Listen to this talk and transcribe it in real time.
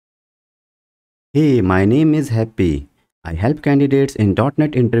Hey, my name is Happy. I help candidates in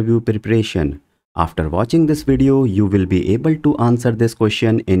 .NET interview preparation. After watching this video, you will be able to answer this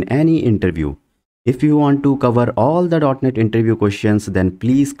question in any interview. If you want to cover all the .NET interview questions, then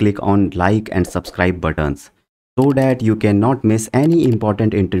please click on like and subscribe buttons so that you cannot miss any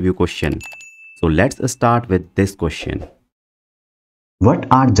important interview question. So let's start with this question. What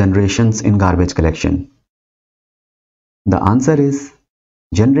are generations in garbage collection? The answer is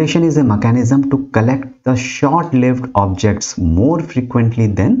generation is a mechanism to collect the short-lived objects more frequently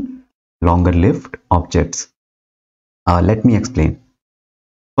than longer-lived objects. Let me explain.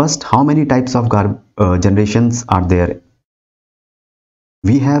 First, how many types of generations are there?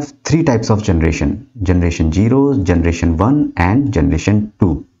 We have three types of generation: generation 0, generation 1 and generation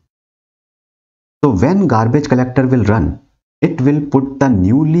 2. So when garbage collector will run, it will put the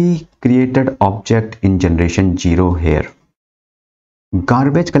newly created object in generation 0 here.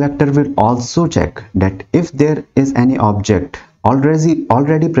 Garbage collector will also check that if there is any object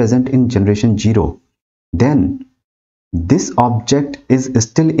already present in generation 0, then this object is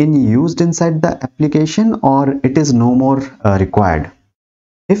still in used inside the application or it is no more required.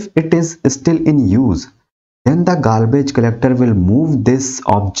 If it is still in use, then the garbage collector will move this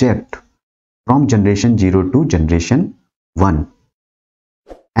object from generation 0 to generation 1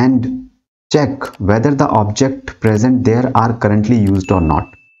 and check whether the object present there are currently used or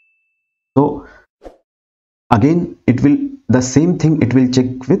not. So again, the same thing it will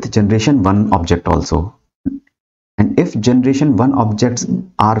check with generation 1 object also. And if generation 1 objects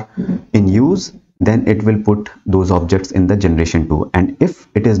are in use, then it will put those objects in the generation 2. And if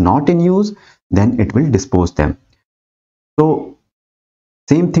it is not in use, then it will dispose them. So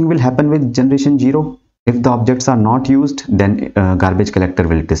same thing will happen with generation 0. If the objects are not used, then garbage collector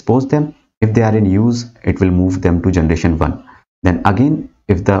will dispose them. If they are in use, it will move them to generation 1. Then again,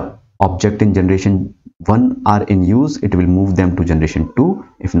 if the object in generation 1 are in use, it will move them to generation 2.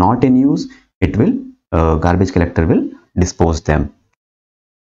 If not in use, it will garbage collector will dispose them.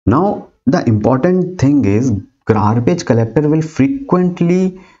 Now the important thing is garbage collector will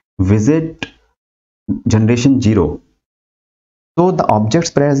frequently visit generation 0. So the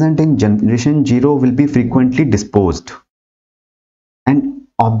objects present in generation 0 will be frequently disposed, and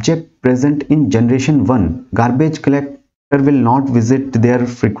object present in generation 1, garbage collector will not visit there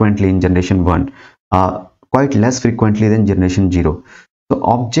frequently in generation 1, quite less frequently than generation 0.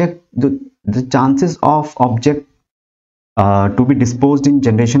 So the chances of object to be disposed in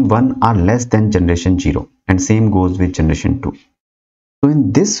generation 1 are less than generation 0, and same goes with generation 2. So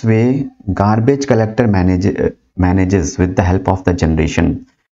in this way, garbage collector manages with the help of the generation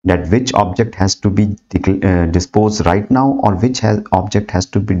that which object has to be disposed right now or which object has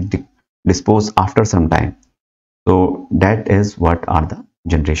to be disposed after some time. So that is what are the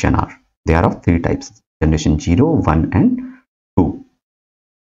generation are. They are of three types: generation 0, 1 and 2.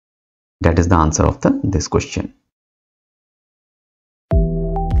 That is the answer of this question.